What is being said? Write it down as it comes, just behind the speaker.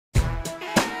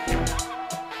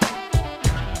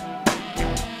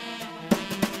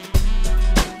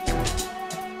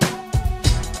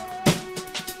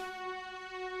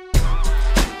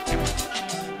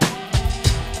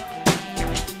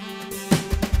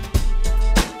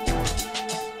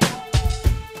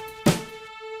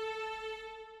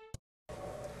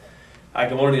Hi,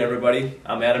 good morning everybody.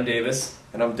 I'm Adam Davis.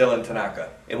 And I'm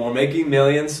Tanaka. And we're making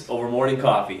millions over morning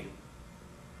coffee.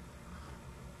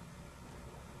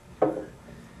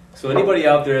 So anybody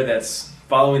out there that's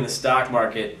following the stock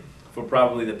market for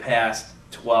probably the past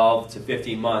 12 to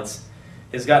 15 months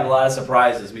has gotten a lot of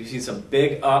surprises. We've seen some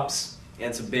big ups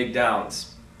and some big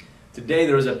downs. Today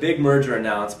there was a big merger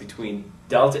announced between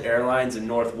Delta Airlines and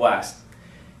Northwest,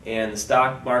 and the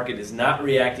stock market is not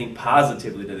reacting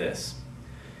positively to this.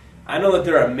 I know that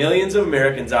there are millions of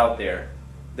Americans out there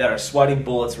that are sweating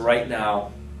bullets right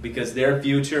now because their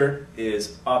future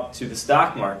is up to the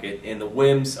stock market and the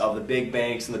whims of the big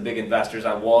banks and the big investors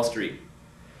on Wall Street.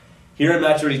 Here in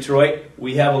Metro Detroit,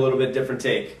 we have a little bit different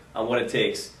take on what it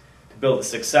takes to build a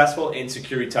successful and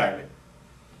secure retirement.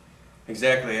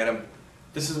 Exactly, Adam.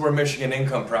 This is where Michigan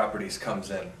Income Properties comes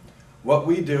in. What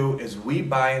we do is we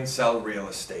buy and sell real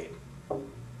estate.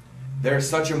 There's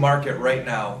such a market right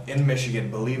now in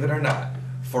Michigan, believe it or not,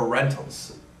 for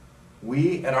rentals.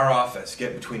 We at our office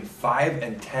get between 5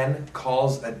 and 10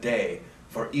 calls a day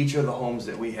for each of the homes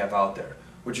that we have out there,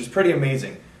 which is pretty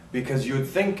amazing because you would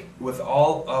think with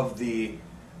all of the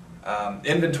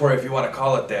inventory, if you want to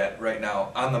call it that, right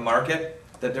now on the market,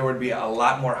 that there would be a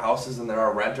lot more houses than there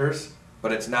are renters,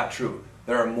 but it's not true.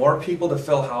 There are more people to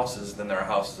fill houses than there are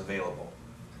houses available.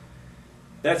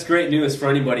 That's great news for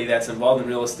anybody that's involved in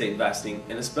real estate investing,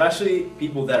 and especially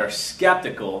people that are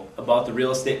skeptical about the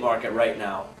real estate market right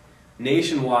now.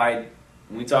 Nationwide,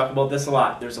 and we talk about this a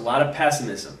lot, there's a lot of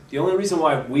pessimism. The only reason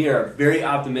why we are very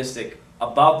optimistic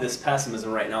about this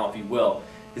pessimism right now, if you will,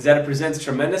 is that it presents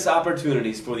tremendous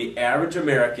opportunities for the average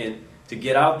American to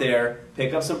get out there,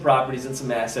 pick up some properties and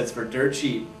some assets for dirt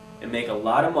cheap, and make a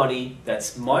lot of money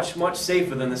that's much, much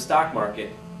safer than the stock market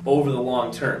over the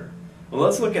long term. Well,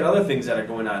 let's look at other things that are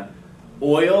going on.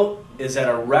 Oil is at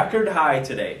a record high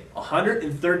today,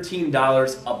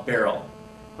 $113 a barrel.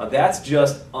 Now that's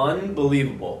just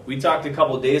unbelievable. We talked a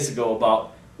couple of days ago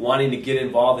about wanting to get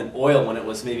involved in oil when it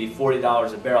was maybe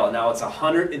 $40 a barrel, and now it's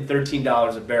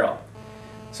 $113 a barrel.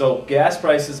 So gas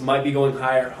prices might be going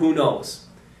higher, who knows?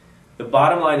 The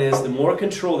bottom line is the more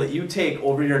control that you take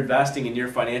over your investing in your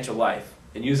financial life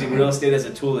and using real estate as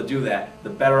a tool to do that, the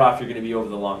better off you're going to be over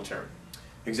the long term.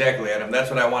 Exactly, Adam. That's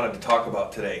what I wanted to talk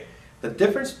about today. The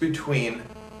difference between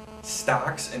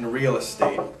stocks and real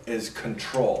estate is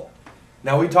control.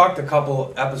 Now, we talked a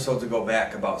couple episodes ago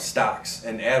back about stocks,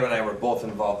 and Adam and I were both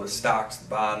involved with stocks,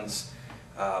 bonds,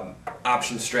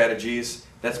 option strategies.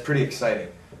 That's pretty exciting.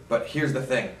 But here's the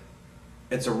thing.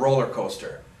 It's a roller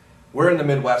coaster. We're in the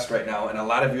Midwest right now, and a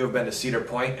lot of you have been to Cedar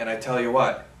Point, and I tell you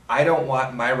what, I don't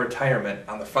want my retirement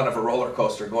on the front of a roller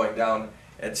coaster going down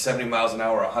at 70 miles an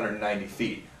hour, 190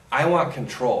 feet. I want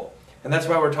control. And that's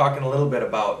why we're talking a little bit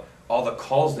about all the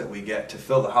calls that we get to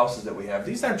fill the houses that we have.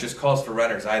 These aren't just calls for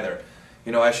renters either.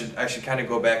 You know, I should kind of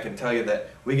go back and tell you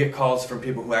that we get calls from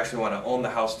people who actually want to own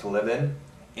the house to live in,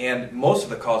 and most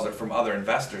of the calls are from other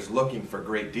investors looking for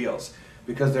great deals.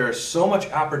 Because there is so much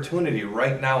opportunity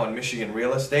right now in Michigan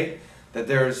real estate that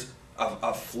there's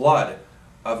a flood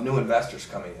of new investors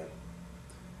coming in.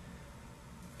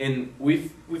 And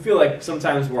we feel like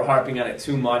sometimes we're harping on it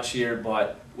too much here,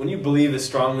 but when you believe as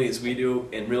strongly as we do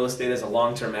in real estate as a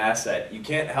long-term asset, you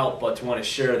can't help but to want to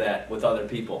share that with other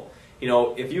people. You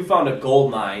know, if you found a gold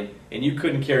mine and you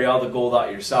couldn't carry all the gold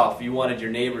out yourself, you wanted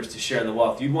your neighbors to share in the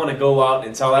wealth, you'd want to go out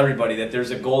and tell everybody that there's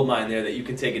a gold mine there that you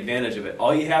can take advantage of it.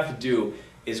 All you have to do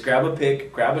is grab a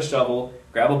pick, grab a shovel,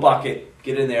 grab a bucket,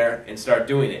 get in there and start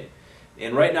doing it.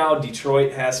 And right now,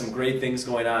 Detroit has some great things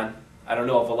going on. I don't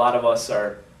know if a lot of us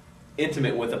are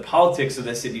intimate with the politics of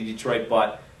the city of Detroit,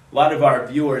 but a lot of our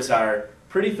viewers are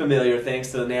pretty familiar,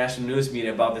 thanks to the national news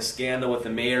media, about the scandal with the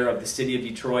mayor of the city of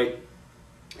Detroit.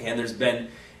 And there's been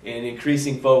an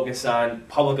increasing focus on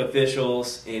public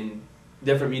officials in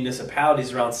different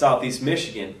municipalities around southeast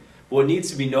Michigan. But what needs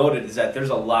to be noted is that there's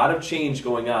a lot of change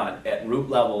going on at root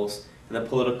levels in the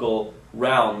political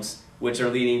realms, which are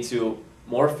leading to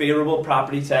more favorable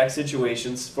property tax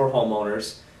situations for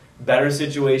homeowners, better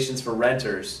situations for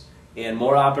renters, and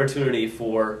more opportunity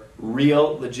for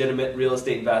real, legitimate real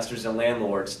estate investors and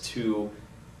landlords to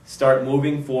start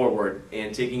moving forward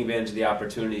and taking advantage of the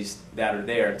opportunities that are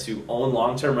there to own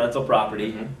long-term rental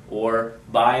property or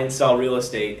buy and sell real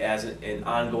estate as an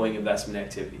ongoing investment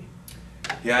activity.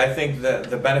 Yeah, I think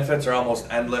the benefits are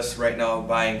almost endless right now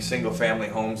buying single-family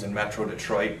homes in Metro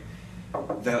Detroit.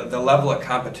 The level of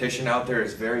competition out there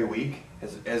is very weak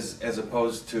as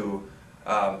opposed to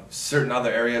certain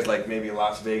other areas like maybe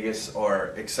Las Vegas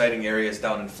or exciting areas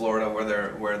down in Florida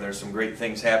where there's some great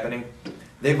things happening.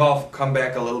 They've all come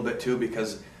back a little bit too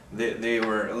because they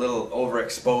were a little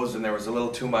overexposed and there was a little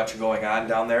too much going on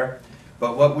down there.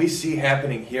 But what we see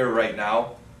happening here right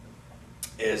now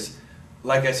is,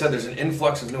 like I said, there's an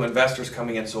influx of new investors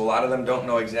coming in, so a lot of them don't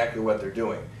know exactly what they're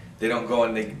doing. They don't go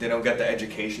and they don't get the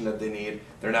education that they need.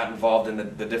 They're not involved in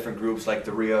the different groups like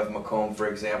the RIA of Macomb, for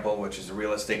example, which is a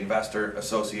Real Estate Investor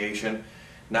Association,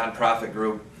 nonprofit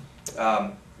group.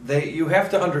 You have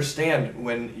to understand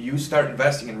when you start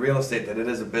investing in real estate that it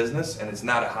is a business and it's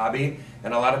not a hobby,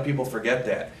 and a lot of people forget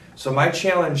that. So my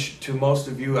challenge to most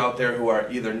of you out there who are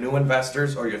either new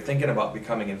investors or you're thinking about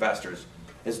becoming investors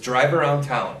is drive around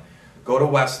town. Go to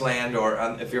Westland, or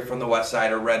if you're from the West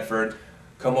Side or Redford,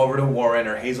 come over to Warren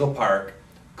or Hazel Park,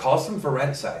 call some for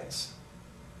rent signs.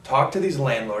 Talk to these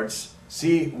landlords,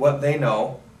 see what they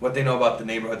know about the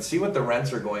neighborhood, see what the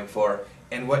rents are going for,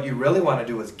 and what you really want to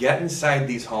do is get inside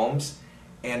these homes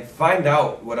and find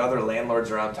out what other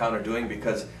landlords around town are doing,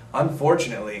 because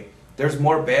unfortunately, there's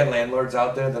more bad landlords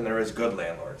out there than there is good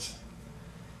landlords.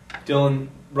 Dylan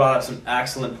brought up some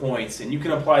excellent points, and you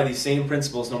can apply these same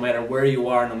principles no matter where you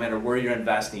are, no matter where you're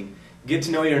investing. Get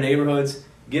to know your neighborhoods,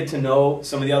 get to know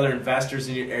some of the other investors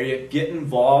in your area, get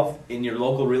involved in your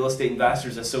local Real Estate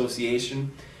Investors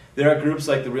Association. There are groups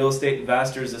like the Real Estate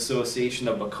Investors Association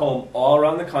of Macomb all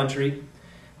around the country.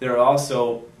 There are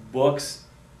also books,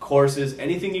 courses,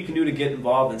 anything you can do to get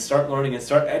involved and start learning and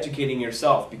start educating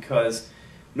yourself, because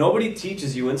nobody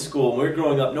teaches you in school. When we're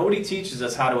growing up, nobody teaches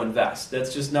us how to invest.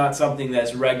 That's just not something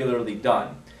that's regularly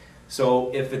done.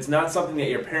 So if it's not something that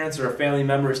your parents or a family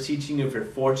member is teaching you, if you're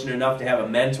fortunate enough to have a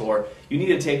mentor, you need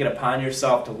to take it upon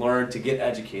yourself to learn, to get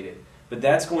educated. But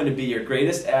that's going to be your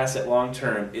greatest asset long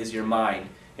term, is your mind,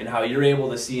 and how you're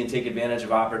able to see and take advantage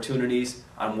of opportunities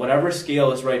on whatever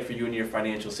scale is right for you in your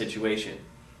financial situation.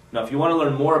 Now, if you want to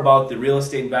learn more about the Real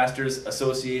Estate Investors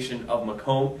Association of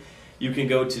Macomb, you can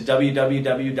go to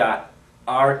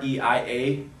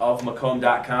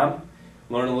www.reiaofmacomb.com,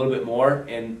 learn a little bit more,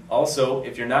 and also,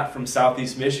 if you're not from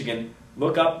Southeast Michigan,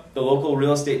 look up the local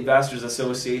Real Estate Investors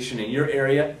Association in your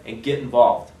area and get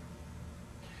involved.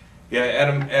 Yeah,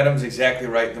 Adam's exactly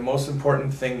right. The most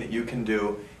important thing that you can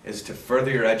do is to further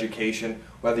your education,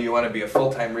 whether you want to be a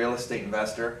full-time real estate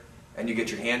investor and you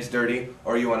get your hands dirty,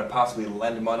 or you want to possibly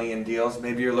lend money in deals.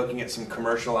 Maybe you're looking at some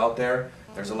commercial out there.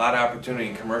 There's a lot of opportunity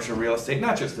in commercial real estate,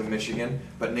 not just in Michigan,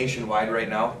 but nationwide right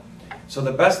now. So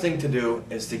the best thing to do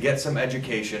is to get some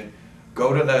education.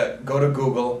 Go to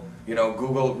Google,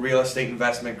 Google real estate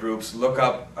investment groups. Look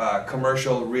up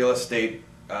commercial real estate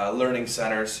learning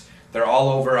centers. They're all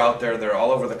over out there. They're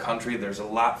all over the country. There's a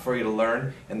lot for you to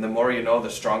learn, and the more you know, the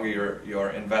stronger your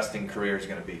investing career is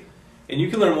going to be. And you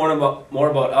can learn more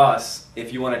about us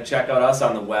if you want to check out us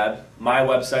on the web. My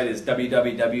website is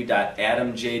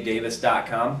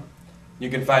www.adamjdavis.com. You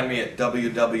can find me at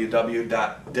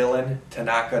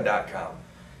www.dylantanaka.com.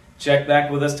 Check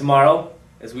back with us tomorrow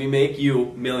as we make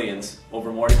you millions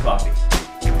over morning coffee.